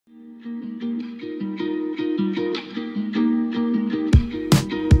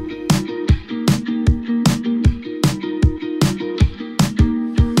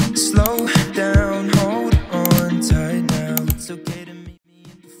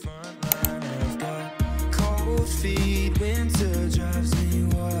feet, winter drives me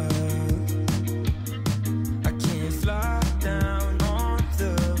wild. I can't fly down on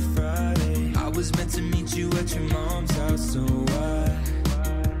the Friday. I was meant to meet you at your mom's house, so I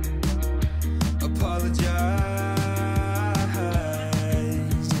apologize.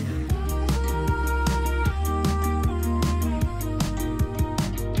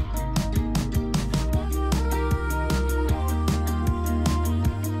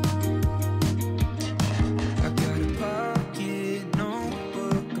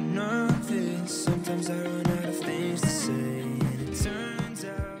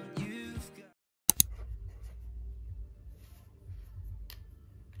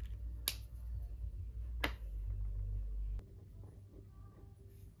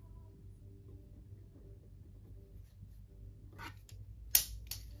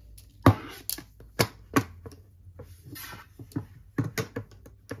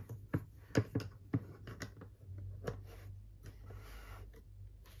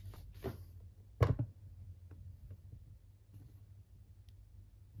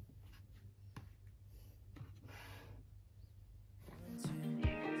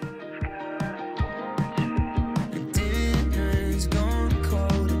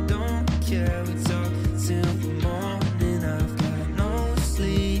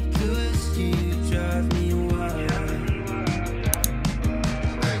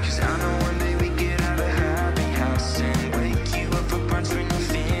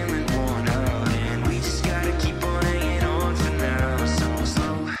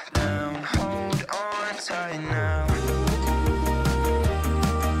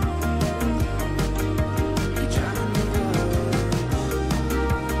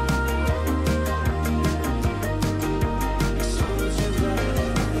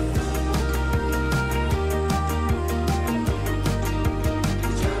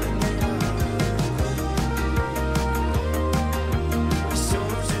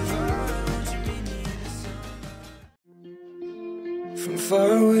 From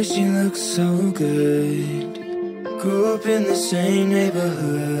far away she looks so good. Grew up in the same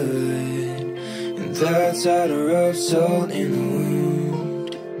neighborhood, and that's how to rub salt in the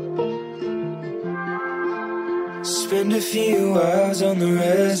wound. Spend a few hours on the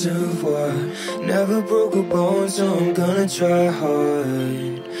reservoir. Never broke a bone, so I'm gonna try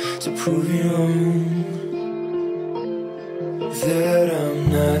hard to prove you wrong, that I'm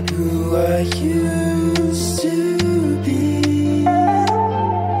not who I used to be.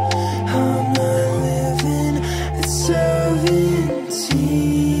 I'm not living at 17.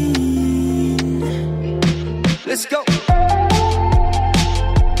 Let's go.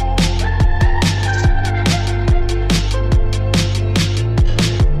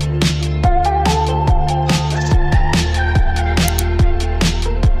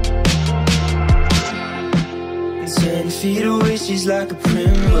 Feet away, she's like a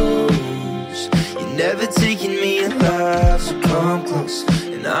primrose. You're never taking me alive, so come close.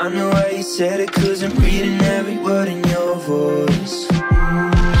 And I know why you said it, 'cause I'm reading every word in your voice.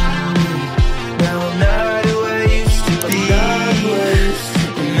 Now I'm not who I used to be,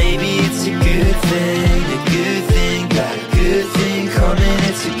 and maybe it's a good thing. Got a good thing coming,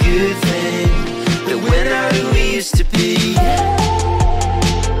 it's a good thing. But we're not who we used to be.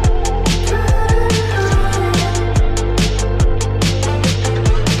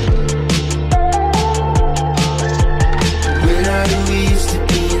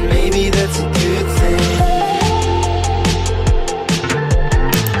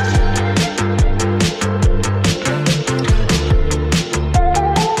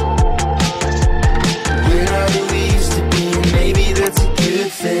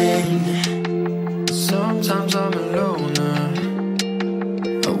 Sometimes I'm a loner.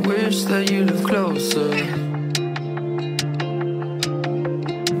 I wish that you lived closer.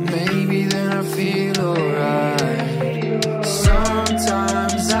 Maybe then I feel alright.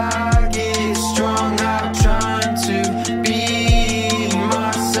 Sometimes I get strung out trying to be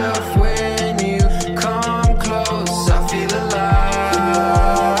myself. When you come close, I feel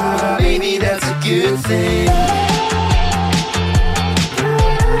alive. Maybe that's a good thing.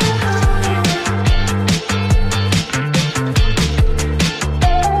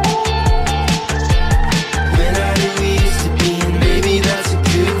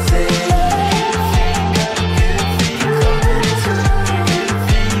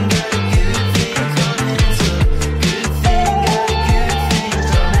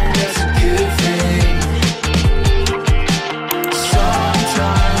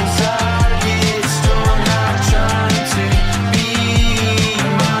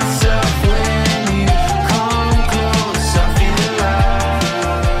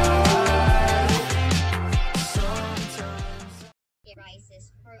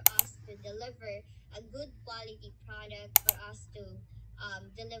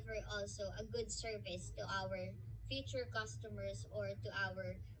 service to our future customers or to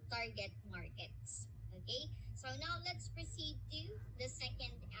our target markets. Okay, so now let's proceed to the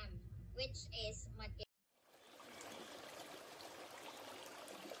second M, which is material.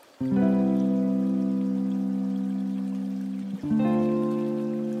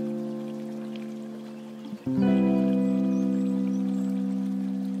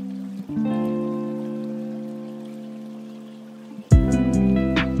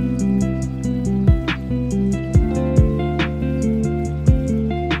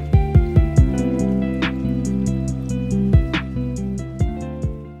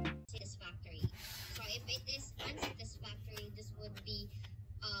 Satisfactory. So if it is unsatisfactory, this would be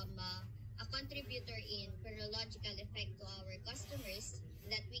a contributor in chronological effect to our customers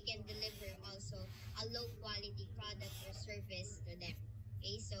that we can deliver also a low quality product or service to them.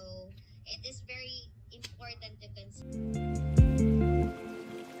 Okay, so it is very important to consider.